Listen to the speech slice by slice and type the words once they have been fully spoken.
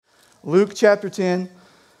Luke chapter 10.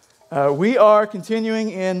 We are continuing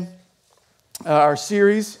in our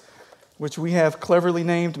series, which we have cleverly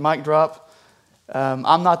named Mic Drop.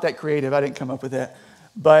 I'm not that creative. I didn't come up with that.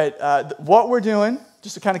 But what we're doing,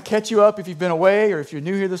 just to kind of catch you up if you've been away or if you're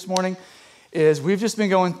new here this morning, is we've just been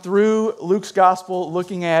going through Luke's gospel,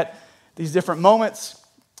 looking at these different moments,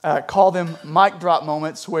 call them mic drop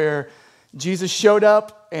moments, where Jesus showed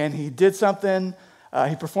up and he did something.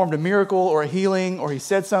 He performed a miracle or a healing, or he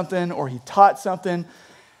said something, or he taught something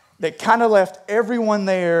that kind of left everyone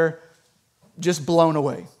there just blown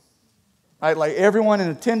away. Right? Like everyone in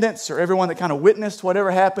attendance or everyone that kind of witnessed whatever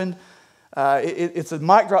happened, it's a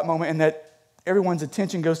mic drop moment, and that everyone's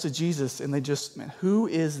attention goes to Jesus, and they just, man, who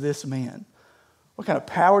is this man? What kind of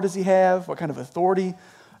power does he have? What kind of authority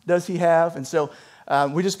does he have? And so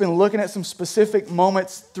we've just been looking at some specific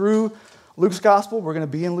moments through Luke's gospel. We're going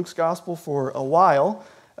to be in Luke's gospel for a while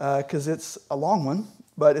because it's a long one,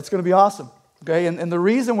 but it's going to be awesome. Okay, and the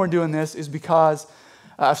reason we're doing this is because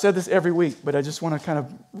I've said this every week, but I just want to kind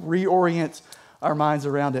of reorient our minds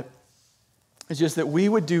around it. It's just that we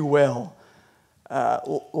would do well,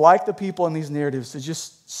 like the people in these narratives, to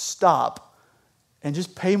just stop and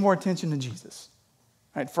just pay more attention to Jesus.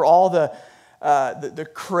 Right? For all the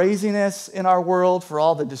craziness in our world, for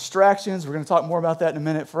all the distractions, we're going to talk more about that in a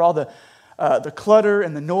minute, for all the clutter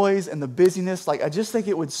and the noise and the busyness, I just think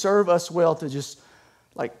it would serve us well to just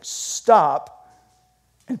stop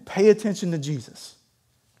and pay attention to Jesus.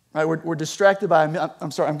 Right? We're distracted by,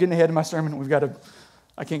 I'm sorry, I'm getting ahead of my sermon.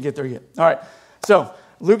 I can't get there yet. All right, so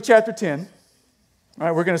Luke chapter 10. All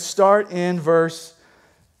right, we're going to start in verse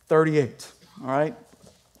 38. All right,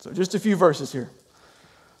 so just a few verses here.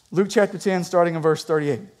 Luke chapter 10, starting in verse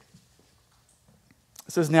 38. It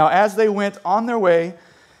says, "Now as they went on their way,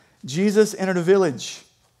 Jesus entered a village,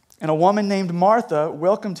 and a woman named Martha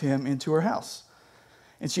welcomed him into her house.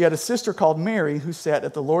 And she had a sister called Mary who sat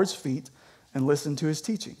at the Lord's feet and listened to his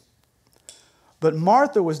teaching. But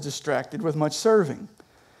Martha was distracted with much serving.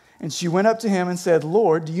 And she went up to him and said,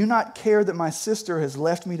 'Lord, do you not care that my sister has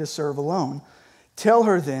left me to serve alone? Tell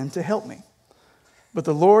her then to help me.' But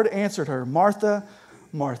the Lord answered her, 'Martha,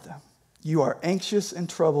 Martha, you are anxious and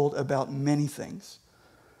troubled about many things.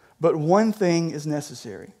 But one thing is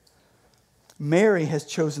necessary. Mary has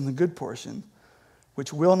chosen the good portion,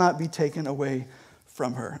 which will not be taken away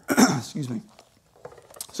from her.'" Excuse me.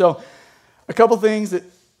 So, a couple things that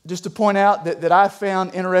just to point out that I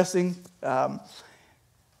found interesting, and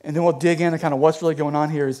then we'll dig into kind of what's really going on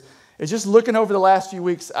here, is just looking over the last few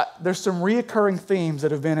weeks, there's some reoccurring themes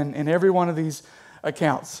that have been in every one of these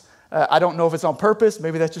accounts. I don't know if it's on purpose.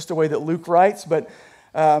 Maybe that's just the way that Luke writes. But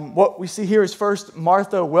what we see here is, first,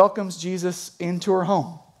 Martha welcomes Jesus into her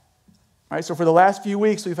home. All right, so for the last few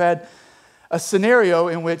weeks, we've had a scenario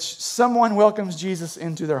in which someone welcomes Jesus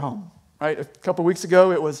into their home. Right? A couple of weeks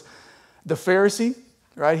ago, it was the Pharisee.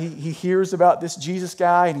 Right? He hears about this Jesus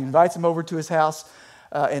guy, and he invites him over to his house.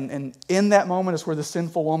 And in that moment is where the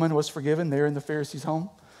sinful woman was forgiven, there in the Pharisee's home.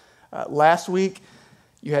 Last week,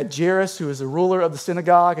 you had Jairus, who is the ruler of the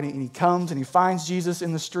synagogue, and he comes and he finds Jesus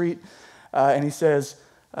in the street, and he says,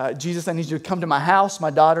 "Jesus, I need you to come to my house.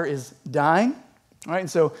 My daughter is dying." All right, and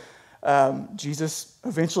so Jesus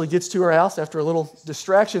eventually gets to her house after a little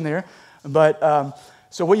distraction there. But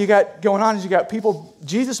so what you got going on is you got people,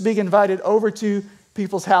 Jesus being invited over to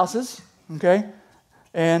people's houses, okay?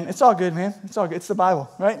 And it's all good, man. It's all good. It's the Bible,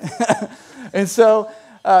 right? And so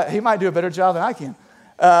he might do a better job than I can.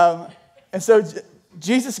 And so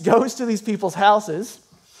Jesus goes to these people's houses,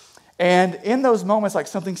 and in those moments,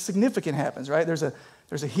 something significant happens, right? There's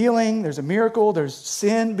a healing, there's a miracle, there's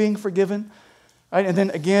sin being forgiven, right? And then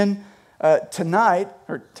again,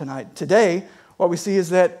 today, what we see is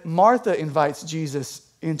that Martha invites Jesus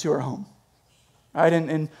into her home, right?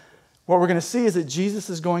 And what we're going to see is that Jesus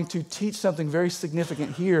is going to teach something very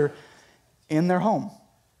significant here in their home,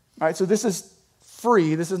 right? So this is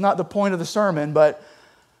free. This is not the point of the sermon, but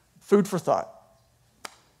food for thought.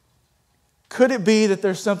 Could it be that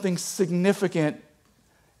there's something significant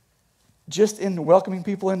just in welcoming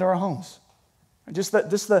people into our homes? Just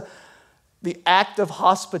the act of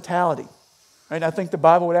hospitality. Right? I think the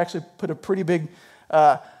Bible would actually put a pretty big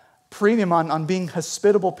premium on being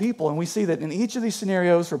hospitable people. And we see that in each of these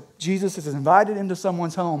scenarios where Jesus is invited into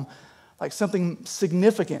someone's home, something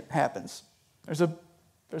significant happens. There's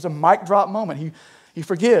a mic drop moment. He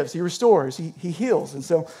forgives, he restores, he heals. And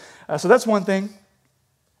so that's one thing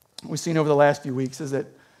we've seen over the last few weeks, is that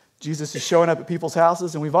Jesus is showing up at people's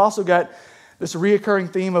houses. And we've also got this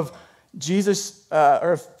reoccurring theme of Jesus,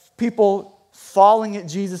 or people falling at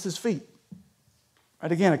Jesus' feet.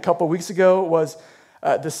 Right? Again, a couple of weeks ago was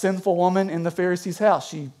the sinful woman in the Pharisee's house.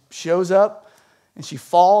 She shows up and she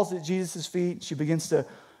falls at Jesus' feet. She begins to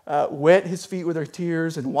wet his feet with her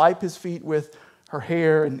tears and wipe his feet with her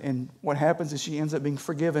hair. And what happens is she ends up being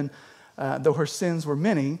forgiven. Though her sins were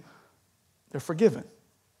many, they're forgiven.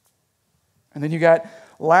 And then you got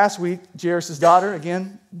last week, Jairus' daughter,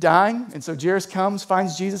 again, dying. And so Jairus comes,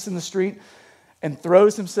 finds Jesus in the street, and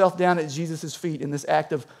throws himself down at Jesus' feet in this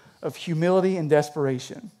act of humility and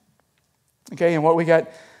desperation. Okay, and what we got,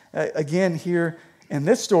 again, here in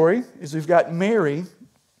this story is we've got Mary,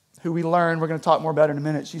 who we learn, we're going to talk more about in a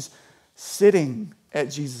minute. She's sitting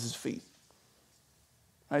at Jesus' feet.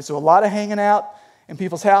 All right, so a lot of hanging out in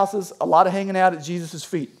people's houses, a lot of hanging out at Jesus'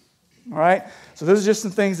 feet. All right? So those are just some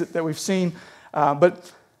things that we've seen.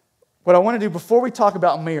 But what I want to do before we talk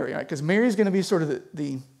about Mary, right? Because Mary's going to be sort of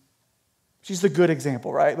she's the good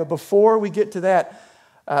example, right? But before we get to that,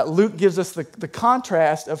 Luke gives us the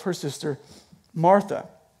contrast of her sister Martha,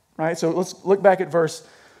 right? So let's look back at verse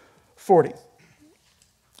 40.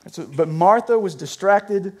 But Martha was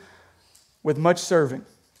distracted with much serving.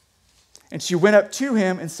 And she went up to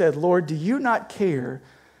him and said, Lord, do you not care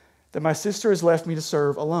that my sister has left me to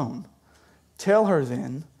serve alone? Tell her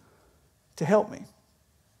then to help me. All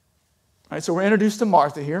right, so we're introduced to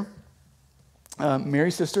Martha here,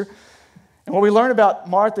 Mary's sister. And what we learn about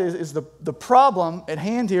Martha is the problem at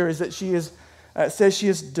hand here is that she is, it says she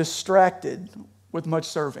is distracted with much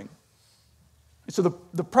serving. So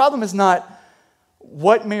the problem is not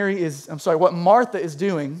what Martha is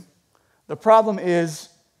doing. The problem is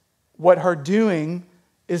what her doing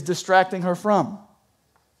is distracting her from.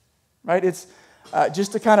 Right? It's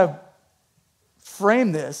just to kind of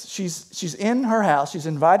frame this. She's in her house. She's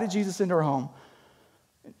invited Jesus into her home.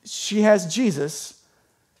 She has Jesus,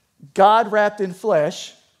 God wrapped in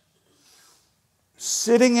flesh,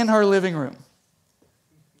 sitting in her living room.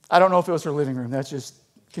 I don't know if it was her living room. That's just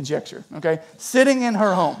conjecture. Okay? Sitting in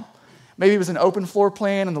her home. Maybe it was an open floor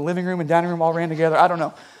plan and the living room and dining room all ran together. I don't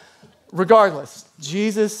know. Regardless,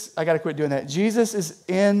 Jesus, I got to quit doing that. Jesus is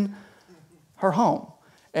in her home.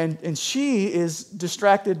 And she is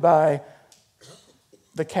distracted by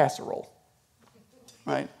the casserole.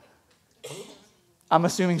 Right? I'm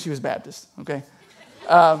assuming she was Baptist. Okay?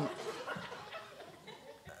 I've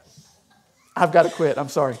got to quit. I'm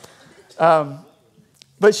sorry.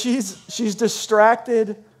 But she's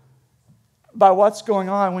distracted by what's going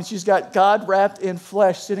on when she's got God wrapped in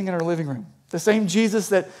flesh sitting in her living room. The same Jesus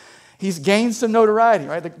that he's gained some notoriety,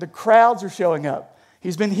 right? The crowds are showing up.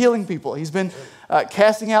 He's been healing people. He's been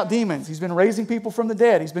casting out demons. He's been raising people from the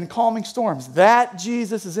dead. He's been calming storms. That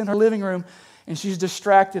Jesus is in her living room, and she's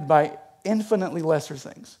distracted by infinitely lesser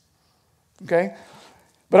things. Okay?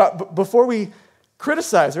 But before we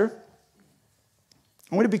criticize her,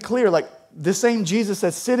 I want to be clear, like the same Jesus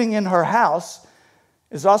that's sitting in her house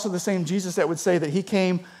is also the same Jesus that would say that he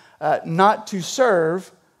came not to be served,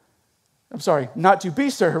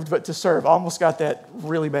 but to serve. I almost got that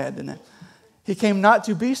really bad, didn't I? He came not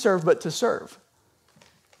to be served, but to serve.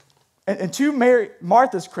 And to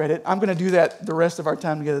Martha's credit, I'm going to do that the rest of our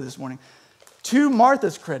time together this morning. To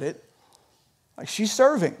Martha's credit, like she's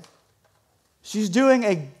serving. She's doing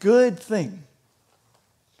a good thing.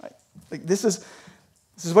 Right? Like this is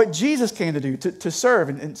what Jesus came to do, to serve.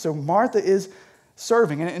 And so Martha is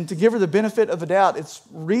serving. And to give her the benefit of the doubt, it's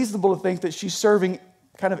reasonable to think that she's serving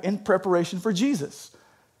kind of in preparation for Jesus.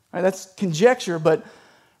 Right? That's conjecture, but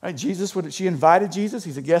right, she invited Jesus.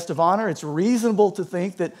 He's a guest of honor. It's reasonable to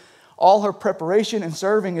think that all her preparation and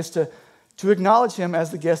serving is to acknowledge him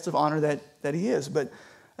as the guest of honor that he is. But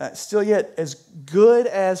still yet, as good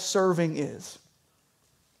as serving is,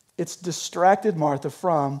 it's distracted Martha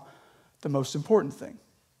from the most important thing.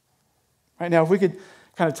 Right now, if we could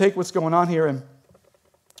kind of take what's going on here and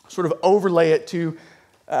sort of overlay it to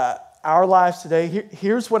our lives today,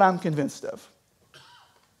 here's what I'm convinced of.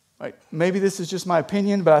 Right? Maybe this is just my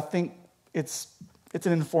opinion, but I think it's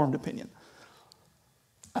an informed opinion.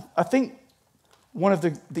 I think one of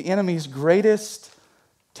the enemy's greatest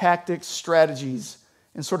tactics, strategies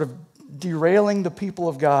in sort of derailing the people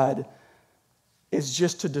of God is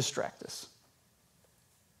just to distract us.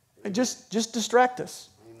 Just distract us.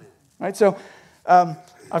 Amen. Right? So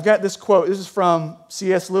I've got this quote. This is from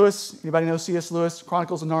C.S. Lewis. Anybody know C.S. Lewis?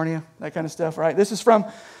 Chronicles of Narnia, that kind of stuff, right? This is from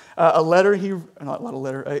a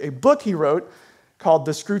book he wrote called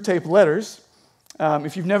The Screwtape Letters.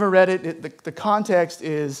 If you've never read it, the context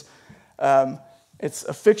is it's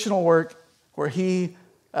a fictional work where he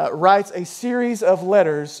writes a series of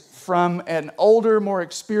letters from an older, more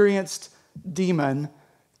experienced demon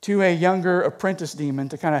to a younger apprentice demon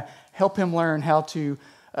to kind of help him learn how to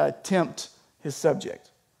tempt his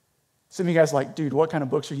subject. Some of you guys are like, dude, what kind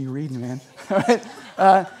of books are you reading, man?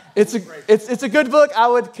 It's a good book. I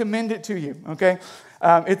would commend it to you, okay?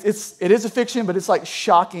 It is a fiction, but it's like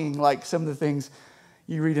shocking, like some of the things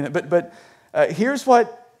you read in it. But here's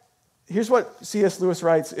what C.S. Lewis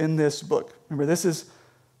writes in this book. Remember, this is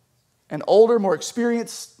an older, more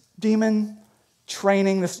experienced demon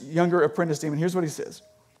training this younger apprentice demon. Here's what he says.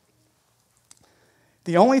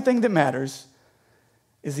 The only thing that matters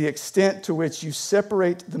is the extent to which you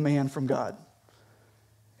separate the man from God.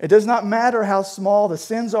 It does not matter how small the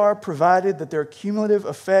sins are, provided that their cumulative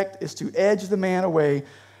effect is to edge the man away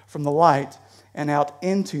from the light and out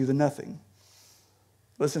into the nothing.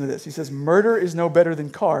 Listen to this. He says, murder is no better than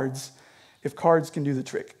cards if cards can do the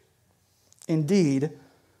trick. Indeed,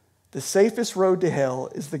 the safest road to hell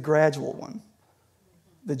is the gradual one.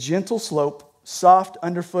 The gentle slope, soft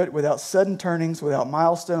underfoot, without sudden turnings, without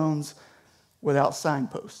milestones, without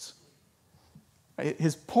signposts.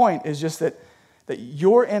 His point is just that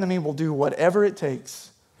your enemy will do whatever it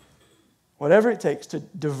takes to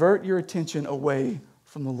divert your attention away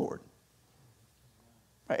from the Lord.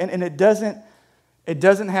 And it doesn't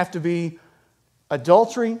have to be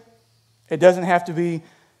adultery. It doesn't have to be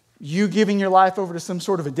you giving your life over to some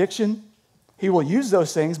sort of addiction. He will use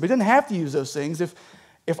those things, but he doesn't have to use those things if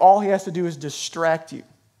all he has to do is distract you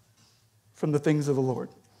from the things of the Lord.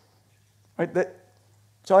 Right?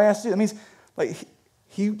 That's all he has to do. That means like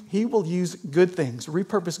he will use good things,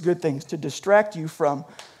 repurpose good things to distract you from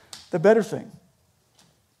the better thing.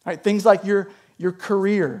 Right? Things like your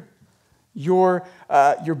career, your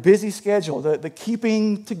busy schedule, the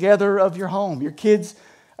keeping together of your home, your kids'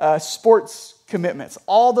 sports commitments,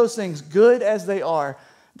 all those things, good as they are,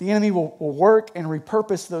 the enemy will work and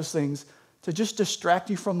repurpose those things to just distract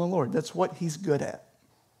you from the Lord. That's what he's good at.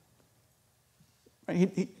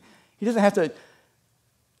 He doesn't have to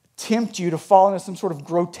tempt you to fall into some sort of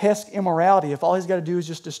grotesque immorality if all he's got to do is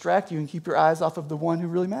just distract you and keep your eyes off of the one who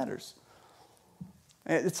really matters.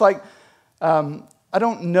 It's like, I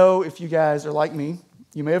don't know if you guys are like me.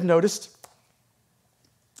 You may have noticed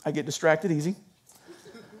I get distracted easy.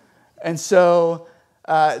 And so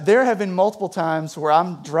there have been multiple times where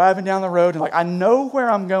I'm driving down the road and like I know where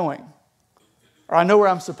I'm going, or I know where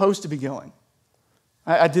I'm supposed to be going.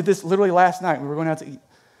 I did this literally last night. We were going out to eat.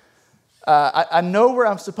 I know where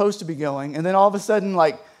I'm supposed to be going, and then all of a sudden,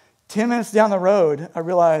 like 10 minutes down the road, I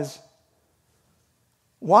realize,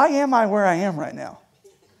 why am I where I am right now?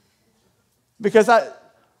 Because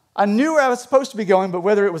I knew where I was supposed to be going, but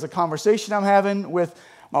whether it was a conversation I'm having with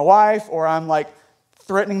my wife, or I'm like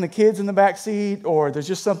threatening the kids in the back seat, or there's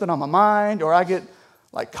just something on my mind, or I get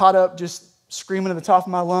like caught up just screaming at the top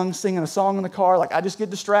of my lungs, singing a song in the car, like I just get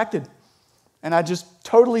distracted. And I just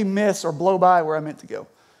totally miss or blow by where I meant to go.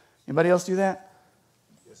 Anybody else do that?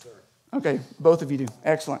 Yes, sir. Okay, both of you do.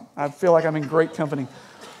 Excellent. I feel like I'm in great company.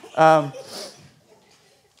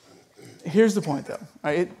 Here's the point, though.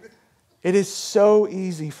 Right? It is so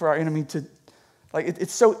easy for our enemy to,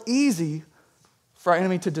 it's so easy for our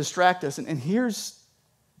enemy to distract us. And here's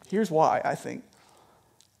why, I think,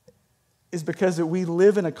 is because that we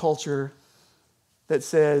live in a culture that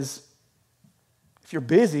says, if you're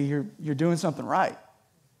busy, you're doing something right.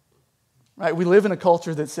 Right? We live in a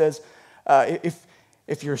culture that says,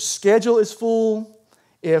 if your schedule is full,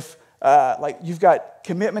 if you've got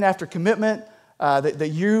commitment after commitment,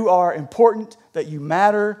 that you are important, that you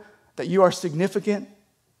matter, that you are significant,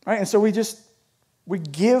 right? And so we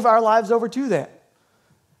give our lives over to that.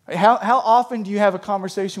 Right? How often do you have a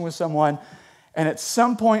conversation with someone, and at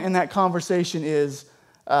some point in that conversation is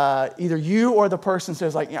either you or the person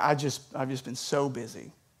says like, I've just been so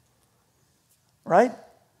busy, right?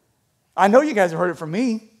 I know you guys have heard it from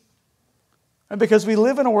me, because we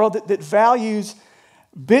live in a world that values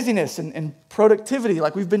busyness and productivity.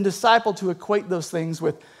 Like we've been discipled to equate those things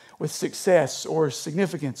with success or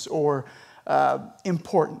significance or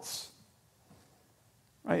importance.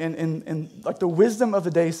 Right? And like the wisdom of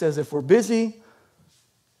the day says, if we're busy,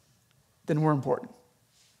 then we're important.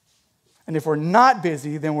 And if we're not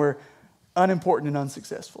busy, then we're unimportant and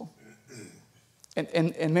unsuccessful.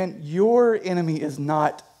 And man, your enemy is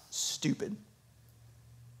not stupid.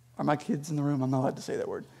 Are my kids in the room? I'm not allowed to say that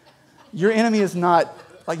word. Your enemy is not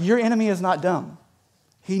dumb.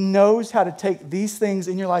 He knows how to take these things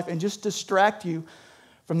in your life and just distract you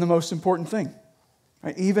from the most important thing.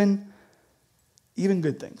 Right? Even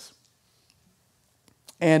good things.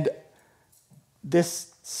 And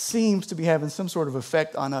this seems to be having some sort of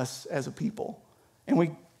effect on us as a people. And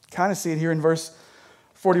we kind of see it here in verse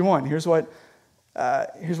 41. Here's what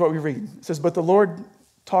we read. It says, but the Lord,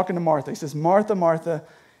 talking to Martha, he says, Martha, Martha,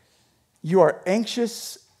 you are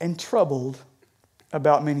anxious and troubled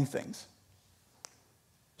about many things.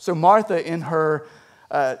 So Martha, in her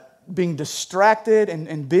being distracted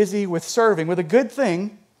and busy with serving, with a good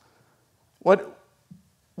thing, what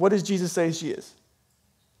does Jesus say she is?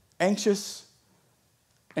 Anxious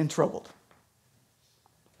and troubled.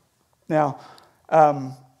 Now,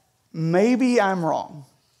 maybe I'm wrong.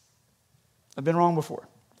 I've been wrong before.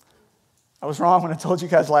 I was wrong when I told you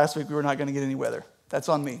guys last week we were not going to get any weather. That's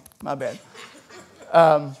on me. My bad.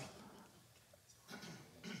 Okay,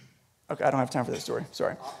 I don't have time for this story.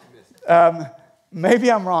 Sorry.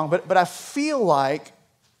 Maybe I'm wrong, but I feel like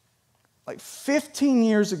 15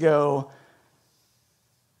 years ago,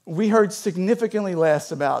 we heard significantly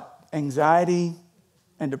less about anxiety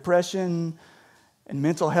and depression and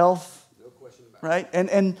mental health. No question about it. Right?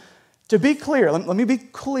 And to be clear, let me be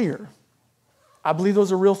clear. I believe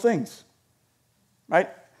those are real things. Right?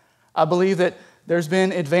 I believe that there's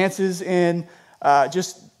been advances in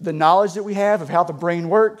just the knowledge that we have of how the brain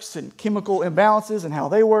works and chemical imbalances and how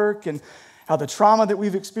they work and how the trauma that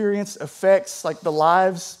we've experienced affects like the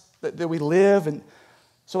lives that we live. And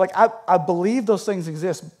so like I believe those things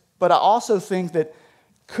exist, but I also think that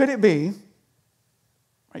could it be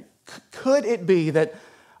that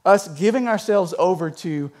us giving ourselves over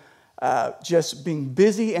to just being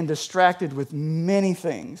busy and distracted with many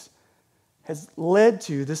things has led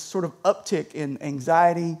to this sort of uptick in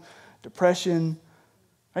anxiety, depression.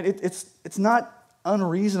 Right? It's not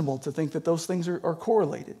unreasonable to think that those things are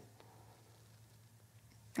correlated.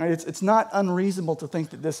 Right? It's not unreasonable to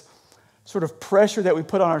think that this sort of pressure that we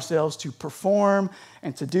put on ourselves to perform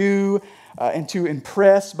and to do and to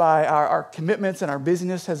impress by our commitments and our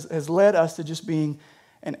busyness has led us to just being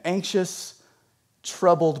an anxious,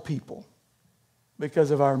 troubled people because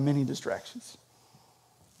of our many distractions.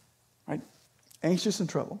 Right? Anxious and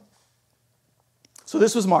troubled. So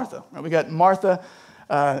this was Martha. Right? We got Martha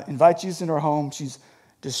invites Jesus into her home. She's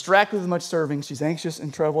distracted with much serving. She's anxious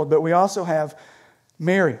and troubled. But we also have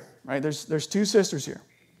Mary. Right? There's two sisters here.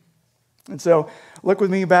 And so look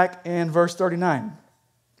with me back in verse 39.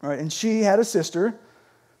 All right, and she had a sister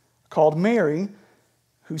called Mary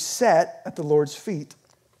who sat at the Lord's feet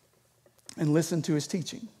and listened to his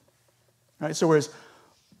teaching. All right, so whereas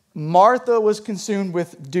Martha was consumed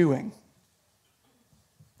with doing,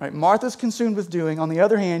 right? Martha's consumed with doing. On the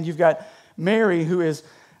other hand, you've got Mary who is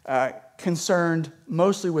concerned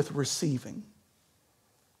mostly with receiving.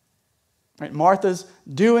 Right? Martha's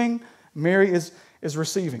doing, Mary is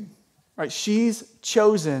receiving. Right? She's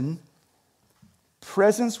chosen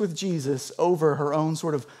presence with Jesus over her own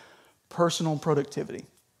sort of personal productivity.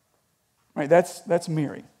 Right? That's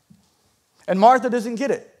Mary. And Martha doesn't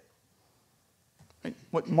get it. Right?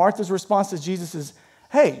 What Martha's response to Jesus is,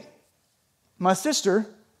 hey, my sister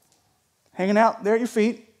hanging out there at your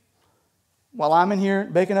feet while I'm in here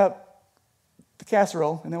baking up the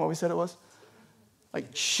casserole. Isn't that what we said it was? Like,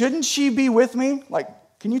 shouldn't she be with me? Like,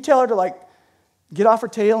 can you tell her to get off her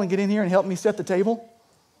tail and get in here and help me set the table?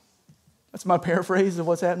 That's my paraphrase of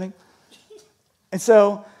what's happening. And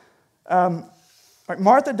so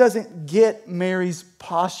Martha doesn't get Mary's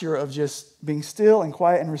posture of just being still and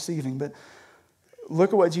quiet and receiving. But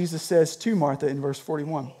look at what Jesus says to Martha in verse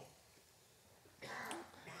 41. It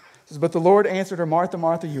says, but the Lord answered her, Martha,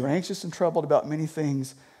 Martha, you are anxious and troubled about many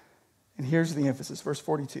things. And here's the emphasis, verse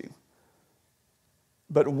 42.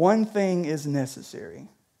 But one thing is necessary.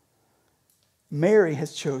 Mary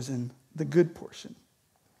has chosen the good portion,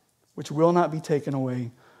 which will not be taken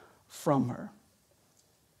away from her.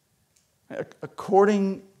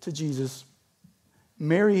 According to Jesus,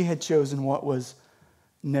 Mary had chosen what was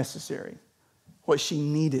necessary, what she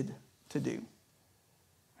needed to do.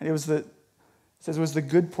 And it was it was the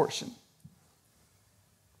good portion.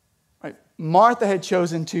 Right? Martha had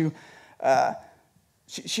chosen to,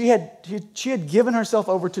 she had given herself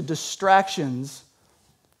over to distractions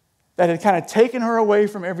that had kind of taken her away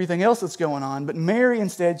from everything else that's going on, but Mary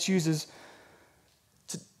instead chooses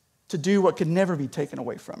to do what could never be taken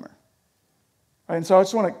away from her. Right? And so I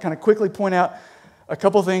just want to kind of quickly point out a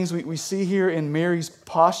couple things we see here in Mary's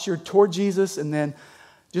posture toward Jesus, and then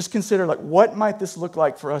just consider what might this look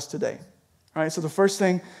like for us today. All right, so the first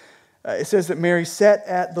thing, it says that Mary sat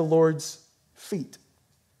at the Lord's feet.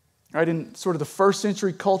 Right, in sort of the first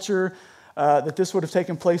century culture that this would have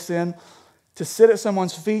taken place in, to sit at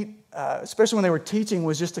someone's feet, especially when they were teaching,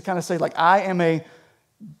 was just to kind of say, I'm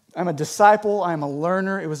a disciple, I am a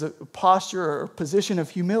learner. It was a posture or a position of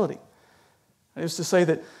humility. It was to say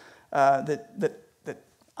that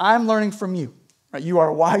I'm learning from you. Right? You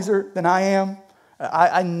are wiser than I am.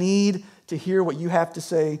 I need to hear what you have to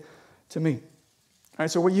say to me. All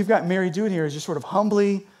right, so what you've got Mary doing here is just sort of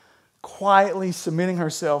humbly, quietly submitting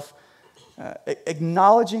herself,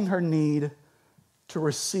 acknowledging her need to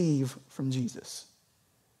receive from Jesus.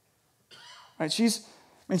 Right?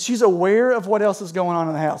 She's aware of what else is going on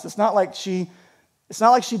in the house. It's not like she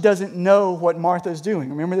doesn't know what Martha's doing.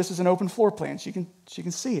 Remember, this is an open floor plan. She can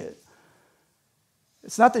see it.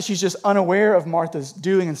 It's not that she's just unaware of Martha's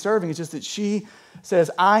doing and serving. It's just that she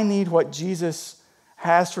says, I need what Jesus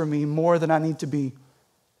has for me more than I need to be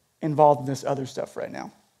involved in this other stuff right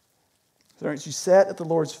now. So she sat at the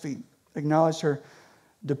Lord's feet, acknowledged her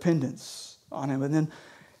dependence on him, and then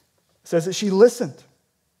says that she listened.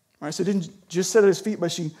 Right? So didn't just sit at his feet,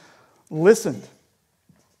 but she listened.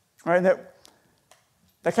 Right? And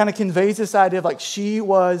that kind of conveys this idea of like she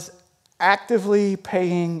was actively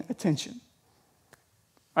paying attention.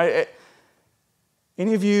 Right?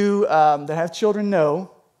 Any of you that have children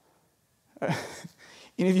know,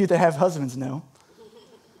 any of you that have husbands know,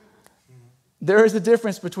 there is a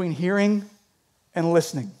difference between hearing and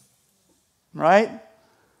listening. Right?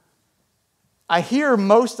 I hear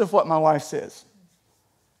most of what my wife says.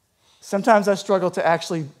 Sometimes I struggle to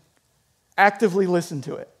actually actively listen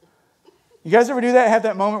to it. You guys ever do that? Have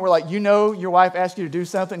that moment where like you know your wife asked you to do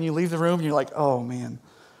something and you leave the room and you're like, oh man,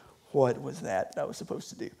 what was that I was supposed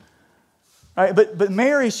to do? Right? But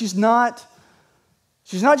Mary, she's not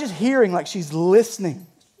just hearing, like she's listening.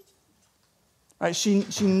 Right? She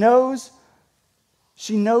knows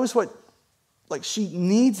what, like she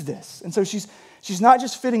needs this. And so she's not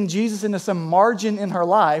just fitting Jesus into some margin in her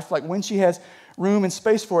life, like when she has room and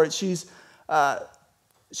space for it, she's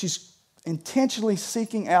intentionally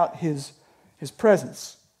seeking out his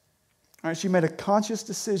presence. All right? She made a conscious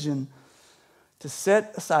decision to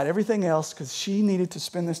set aside everything else because she needed to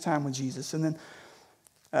spend this time with Jesus. And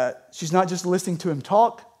then she's not just listening to him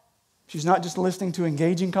talk. She's not just listening to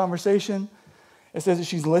engaging conversation. It says that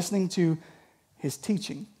she's listening to his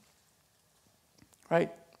teaching.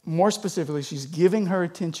 Right? More specifically, she's giving her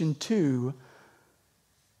attention to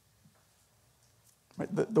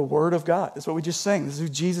the Word of God. That's what we just sang. This is who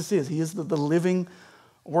Jesus is. He is the living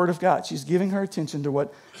Word of God. She's giving her attention to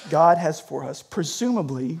what God has for us,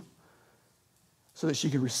 presumably so that she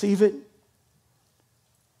could receive it,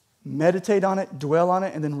 meditate on it, dwell on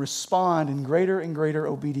it, and then respond in greater and greater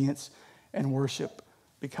obedience and worship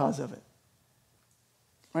because of it.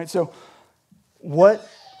 Right? So what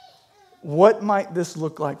might this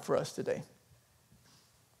look like for us today?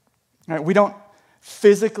 All right, we don't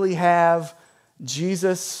physically have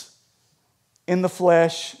Jesus in the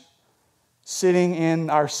flesh sitting in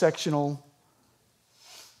our sectional,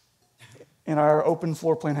 in our open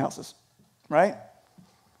floor plan houses, right?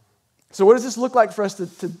 So what does this look like for us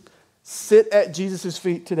to sit at Jesus'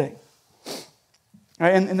 feet today? All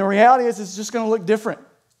right, and the reality is it's just going to look different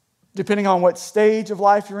depending on what stage of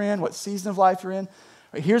life you're in, what season of life you're in.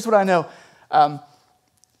 Right, here's what I know.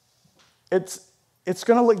 It's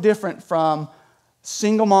going to look different from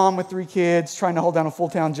single mom with 3 kids trying to hold down a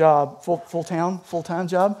full-time job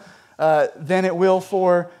than it will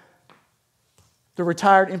for the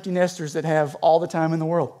retired empty nesters that have all the time in the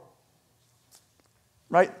world.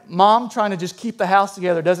 Right? Mom trying to just keep the house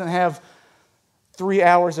together doesn't have 3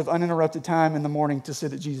 hours of uninterrupted time in the morning to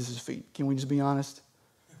sit at Jesus' feet. Can we just be honest?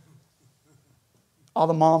 All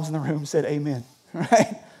the moms in the room said amen.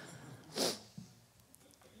 Right?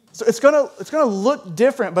 So it's gonna look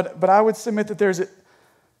different, but I would submit that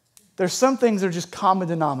there's some things that are just common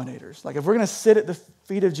denominators. Like if we're going to sit at the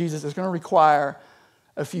feet of Jesus, it's going to require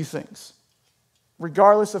a few things.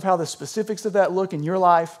 Regardless of how the specifics of that look in your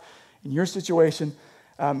life, in your situation,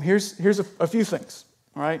 here's a few things,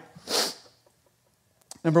 all right?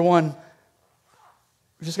 Number one,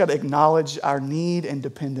 we just got to acknowledge our need and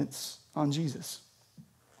dependence on Jesus.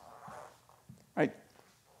 Right?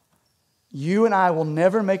 You and I will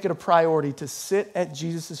never make it a priority to sit at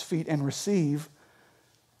Jesus' feet and receive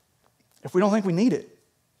if we don't think we need it.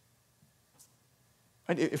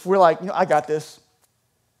 Right? If we're like, I got this.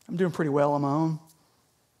 I'm doing pretty well on my own.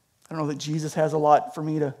 I don't know that Jesus has a lot for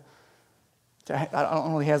me I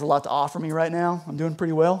don't really has a lot to offer me right now. I'm doing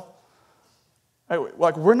pretty well. Right?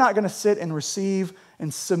 Like we're not going to sit and receive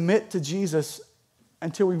and submit to Jesus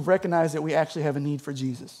until we recognize that we actually have a need for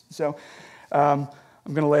Jesus. So I'm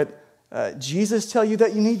going to let Jesus tell you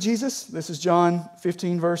that you need Jesus. This is John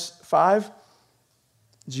 15, verse 5.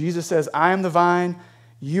 Jesus says, I am the vine,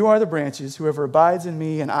 you are the branches. Whoever abides in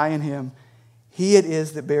me and I in him, he it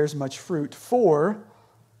is that bears much fruit. For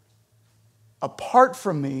apart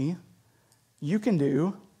from me, you can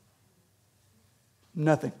do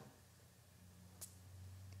nothing.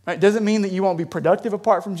 Right? Doesn't mean that you won't be productive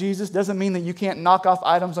apart from Jesus. Doesn't mean that you can't knock off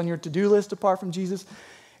items on your to-do list apart from Jesus.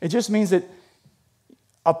 It just means that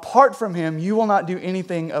apart from him, you will not do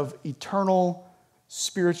anything of eternal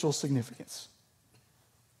spiritual significance.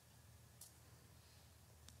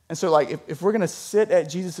 And so like if we're going to sit at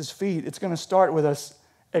Jesus' feet, it's going to start with us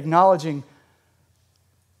acknowledging,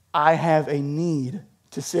 I have a need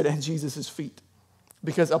to sit at Jesus' feet.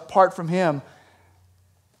 Because apart from him,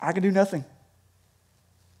 I can do nothing.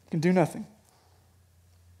 I can do nothing.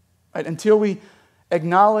 Right? Until we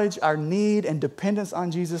acknowledge our need and dependence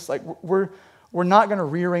on Jesus, like we're not going to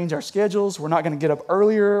rearrange our schedules. We're not going to get up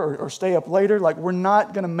earlier or stay up later. Like we're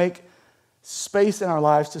not going to make space in our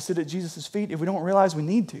lives to sit at Jesus' feet if we don't realize we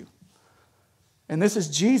need to. And this is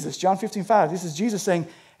Jesus, John 15:5. This is Jesus saying,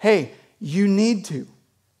 hey, you need to.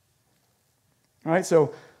 All right,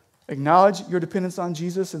 so acknowledge your dependence on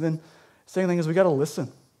Jesus, and then the second thing is we got to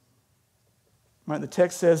listen. Right, the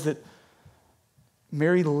text says that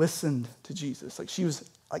Mary listened to Jesus. Like she was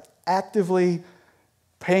like actively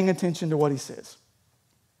paying attention to what he says.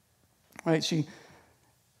 Right, she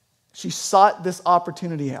sought this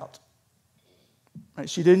opportunity out. Right,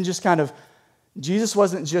 she didn't just Jesus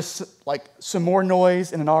wasn't just like some more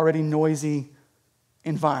noise in an already noisy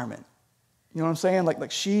environment. You know what I'm saying?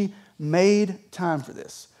 Like she made time for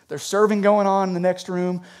this. There's serving going on in the next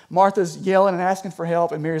room. Martha's yelling and asking for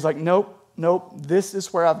help, and Mary's like, nope, this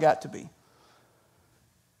is where I've got to be.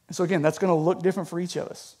 And so again, that's going to look different for each of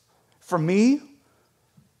us. For me,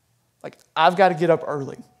 like I've got to get up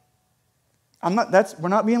early. We're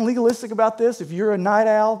not being legalistic about this. If you're a night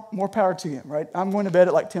owl, more power to you, right? I'm going to bed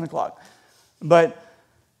at like 10 o'clock. But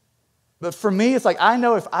for me, it's like I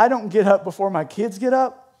know if I don't get up before my kids get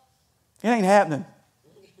up, it ain't happening.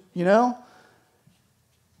 You know?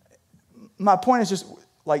 My point is just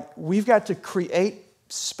like we've got to create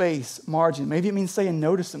space, margin. Maybe it means saying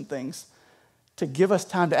no to some things to give us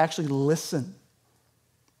time to actually listen.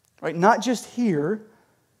 Right? Not just hear,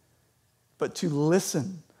 but to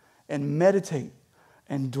listen and meditate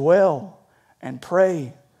and dwell and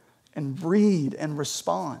pray and read and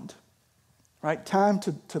respond. Right? Time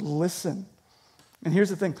to listen. And here's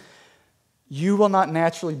the thing. You will not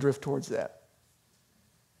naturally drift towards that.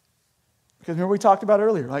 Because remember we talked about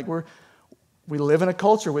earlier, like we live in a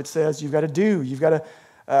culture which says you've got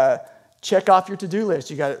to check off your to-do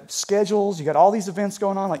list, you got schedules, you got all these events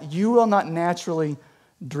going on. Like you will not naturally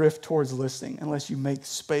drift towards listening unless you make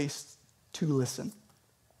space to listen.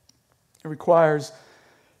 It requires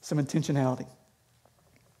some intentionality.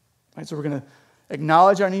 Right, so we're going to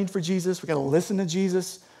acknowledge our need for Jesus. We've got to listen to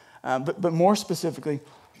Jesus. But more specifically,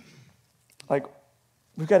 like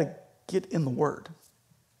we've got to get in the Word.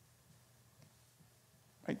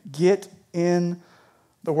 Right? Get in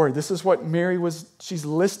the Word. This is what Mary was. She's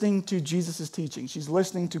listening to Jesus' teaching. She's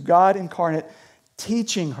listening to God incarnate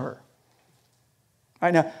teaching her. All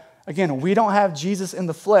right, now, again, we don't have Jesus in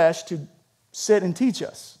the flesh to sit and teach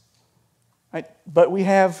us. Right? But we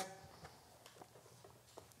have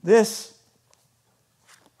this.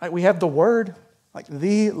 Right? We have the Word, like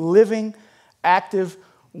the living, active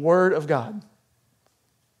Word of God.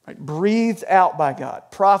 Right? Breathed out by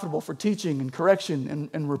God, profitable for teaching and correction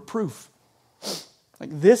and reproof. Like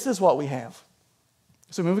this is what we have.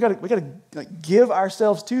 So we got to like give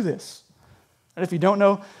ourselves to this. And if you don't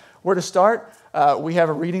know where to start, we have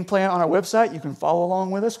a reading plan on our website. You can follow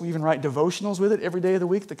along with us. We even write devotionals with it every day of the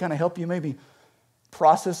week to kind of help you maybe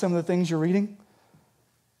process some of the things you're reading.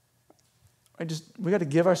 We got to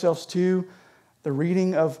give ourselves to the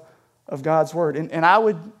reading of God's Word.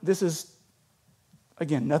 And this is,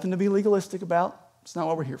 again, nothing to be legalistic about. It's not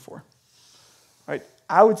what we're here for. Right?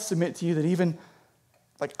 I would submit to you that even,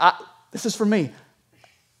 this is for me.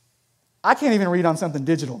 I can't even read on something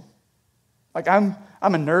digital. Like I'm a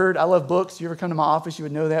nerd. I love books. You ever come to my office, you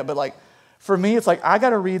would know that. But like for me, it's like I got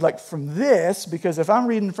to read like from this, because if I'm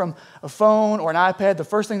reading from a phone or an iPad, the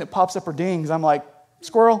first thing that pops up or dings, I'm like,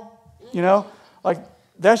 squirrel, you know? Like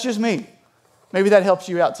that's just me. Maybe that helps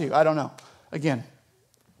you out too. I don't know. Again,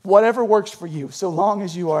 whatever works for you, so long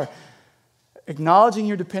as you are acknowledging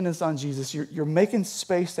your dependence on Jesus, you're making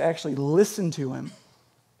space to actually listen to him.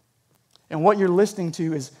 And what you're listening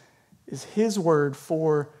to is his word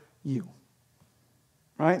for you.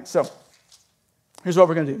 Right? So here's what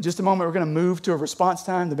we're going to do. In just a moment, we're going to move to a response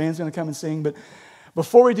time. The band's going to come and sing. But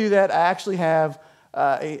before we do that, I actually have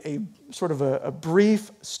a sort of a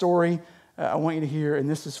brief story I want you to hear. And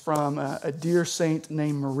this is from a dear saint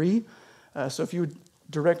named Marie. So if you would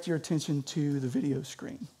direct your attention to the video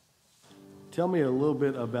screen. Tell me a little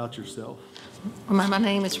bit about yourself. My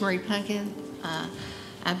name is Marie Puckett.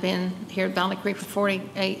 I've been here at Valley Creek for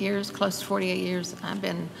 48 years, close to 48 years. I've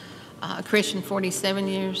been a Christian 47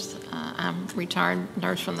 years. I'm a retired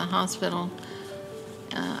nurse from the hospital.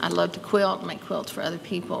 I love to quilt, make quilts for other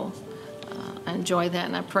people. I enjoy that,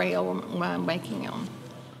 and I pray over while I'm making them.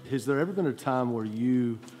 Has there ever been a time where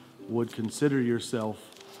you would consider yourself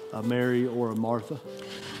a Mary or a Martha?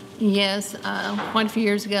 Yes, quite a few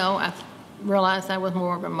years ago, I realized I was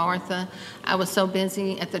more of a Martha. I was so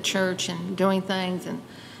busy at the church and doing things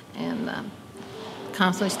and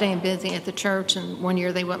constantly staying busy at the church. And one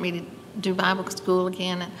year they want me to do Bible school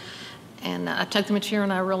again. And I took the material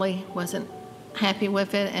and I really wasn't happy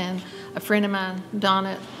with it. And a friend of mine,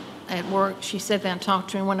 Donna, at work, she sat down and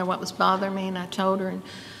talked to me and wondered what was bothering me. And I told her,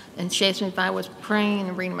 and she asked me if I was praying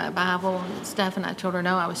and reading my Bible and stuff. And I told her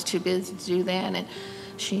no, I was too busy to do that. And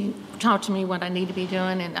she talked to me what I need to be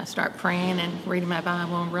doing. And I started praying and reading my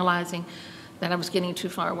Bible and realizing that I was getting too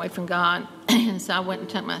far away from God. And so I went and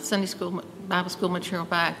took my Sunday school, Bible school material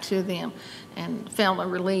back to them and felt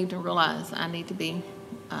relieved and realized I need to be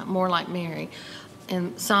more like Mary.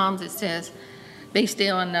 In Psalms it says, "Be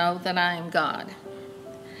still and know that I am God."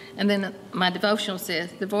 And then my devotional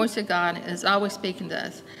says, "The voice of God is always speaking to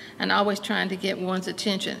us and always trying to get one's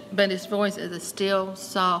attention, but his voice is a still,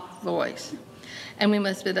 soft voice. And we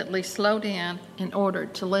must at least slow down in order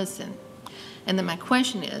to listen." And then my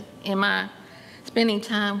question is, am I spending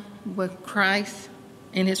time with Christ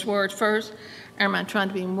and his words first, or am I trying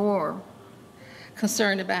to be more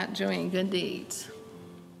concerned about doing good deeds?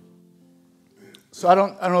 So I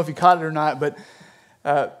don't know if you caught it or not, but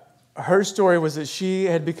her story was that she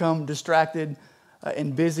had become distracted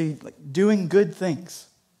and busy doing good things.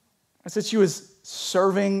 I said she was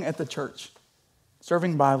serving at the church,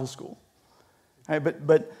 serving Bible school. Right?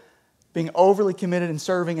 But being overly committed and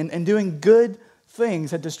serving and doing good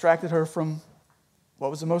things had distracted her from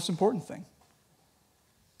what was the most important thing.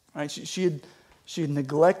 Right? She had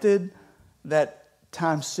neglected that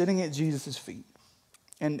time sitting at Jesus' feet.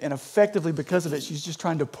 And effectively, because of it, she's just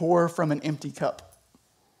trying to pour from an empty cup.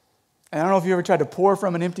 And I don't know if you ever tried to pour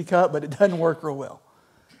from an empty cup, but it doesn't work real well.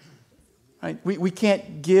 Right? We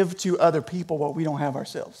can't give to other people what we don't have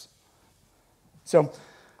ourselves. So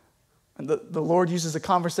the Lord uses a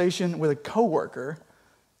conversation with a coworker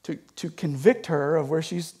to convict her of where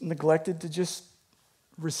she's neglected to just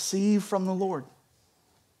receive from the Lord.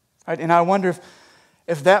 Right? And I wonder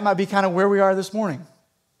if that might be kind of where we are this morning.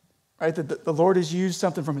 Right? That the Lord has used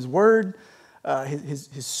something from his word,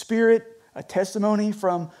 his spirit, a testimony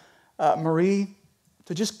from Marie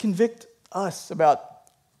to just convict us about,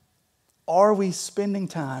 are we spending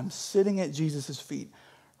time sitting at Jesus' feet,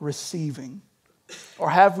 receiving? Or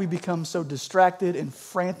have we become so distracted and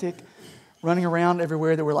frantic, running around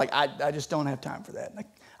everywhere that we're like, I just don't have time for that.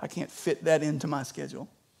 I can't fit that into my schedule.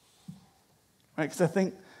 Right? Because I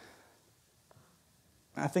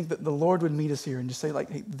think that the Lord would meet us here and just say,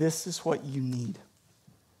 hey, this is what you need.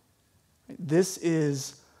 This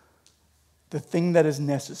is the thing that is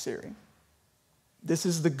necessary. This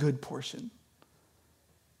is the good portion.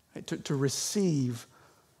 Right? To receive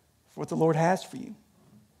what the Lord has for you.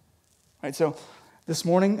 Right? So this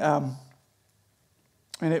morning,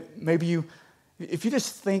 maybe if you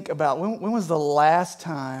just think about when was the last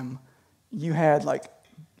time you had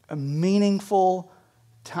a meaningful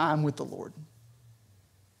time with the Lord?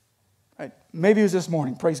 Right? Maybe it was this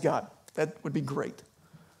morning. Praise God. That would be great.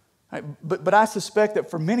 Right? But I suspect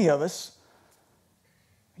that for many of us,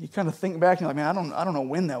 you kind of think back and you're like, man, I don't know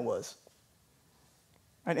when that was.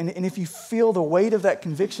 Right? And if you feel the weight of that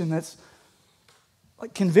conviction,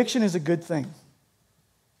 conviction is a good thing.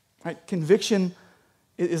 Right? Conviction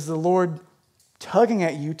is the Lord tugging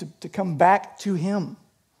at you to come back to him.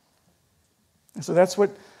 And so that's what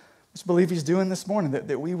I believe he's doing this morning,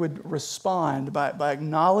 that we would respond by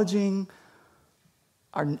acknowledging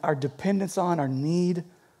our dependence on, our need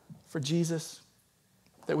for Jesus,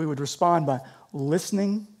 that we would respond by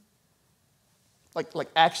listening, like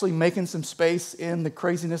actually making some space in the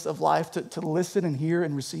craziness of life to listen and hear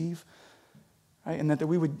and receive, right? And that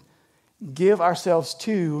we would give ourselves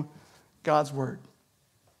to God's word,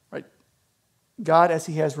 right? God as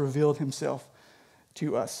he has revealed himself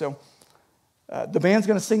to us. So the band's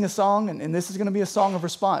going to sing a song, and this is going to be a song of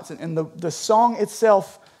response. And the song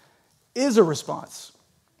itself is a response.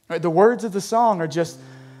 Right? The words of the song are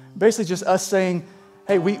basically just us saying,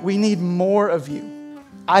 hey, we need more of you.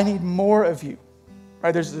 I need more of you.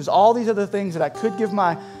 Right? There's all these other things that I could give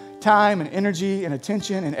my time and energy and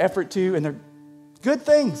attention and effort to, and they're good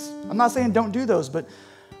things. I'm not saying don't do those, but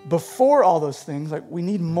before all those things, we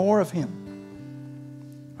need more of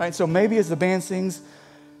him. Right? So maybe as the band sings,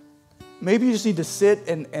 maybe you just need to sit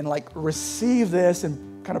and receive this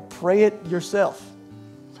and kind of pray it yourself.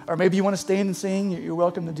 Or maybe you want to stand and sing. You're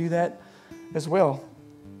welcome to do that as well.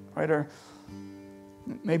 Right? Or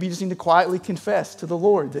maybe you just need to quietly confess to the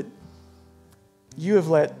Lord that you have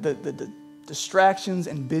let the distractions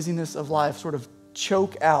and busyness of life sort of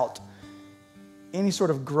choke out any sort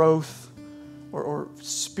of growth or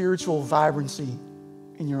spiritual vibrancy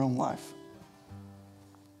in your own life.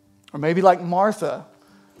 Or maybe like Martha,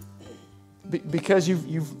 because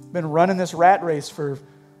you've been running this rat race for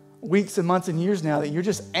weeks and months and years now, that you're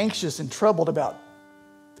just anxious and troubled about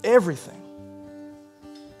everything.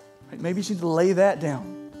 Right? Maybe you need to lay that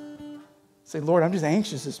down. Say, Lord, I'm just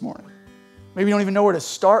anxious this morning. Maybe you don't even know where to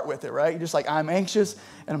start with it, right? You're just like, I'm anxious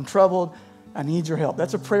and I'm troubled. I need your help.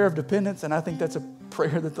 That's a prayer of dependence, and I think that's a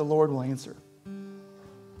prayer that the Lord will answer. All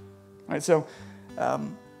right, so here's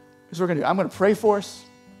what we're going to do. I'm going to pray for us.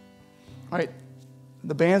 All right,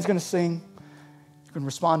 the band's going to sing. You can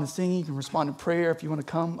respond in singing. You can respond in prayer. If you want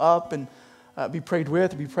to come up and be prayed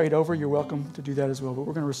with or be prayed over, you're welcome to do that as well. But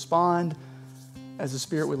we're going to respond as the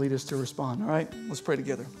Spirit would lead us to respond. All right, let's pray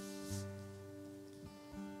together.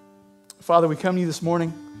 Father, we come to you this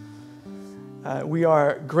morning. We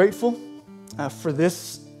are grateful for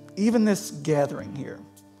this, even this gathering here.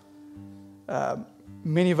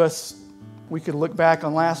 Many of us, we could look back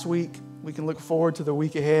on last week. We can look forward to the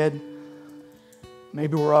week ahead.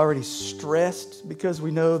 Maybe we're already stressed because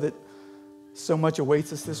we know that so much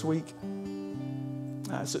awaits us this week.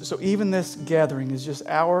 So even this gathering is just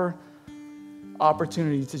our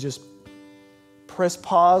opportunity to just press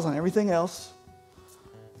pause on everything else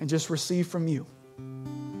and just receive from you.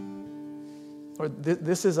 Lord,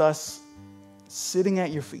 this is us sitting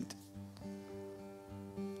at your feet.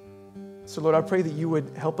 So Lord, I pray that you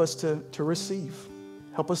would help us to receive.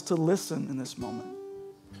 Help us to listen in this moment.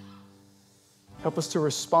 Help us to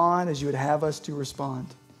respond as you would have us to respond.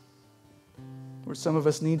 Lord, some of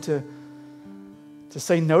us need to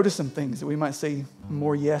say no to some things that we might say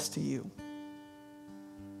more yes to you.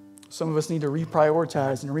 Some of us need to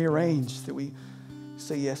reprioritize and rearrange that we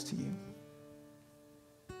say yes to you.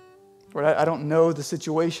 Lord, I don't know the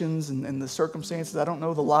situations and the circumstances. I don't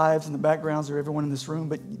know the lives and the backgrounds of everyone in this room,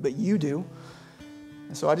 but you do.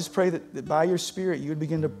 And so I just pray that by your Spirit, you would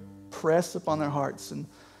begin to press upon their hearts and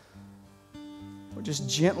or just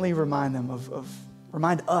gently remind them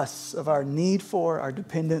remind us of our need for, our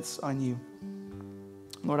dependence on you.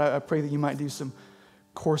 Lord, I pray that you might do some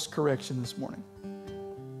course correction this morning.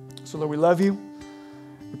 So Lord, we love you.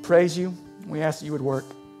 We praise you. We ask that you would work.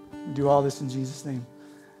 We do all this in Jesus' name.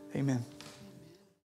 Amen.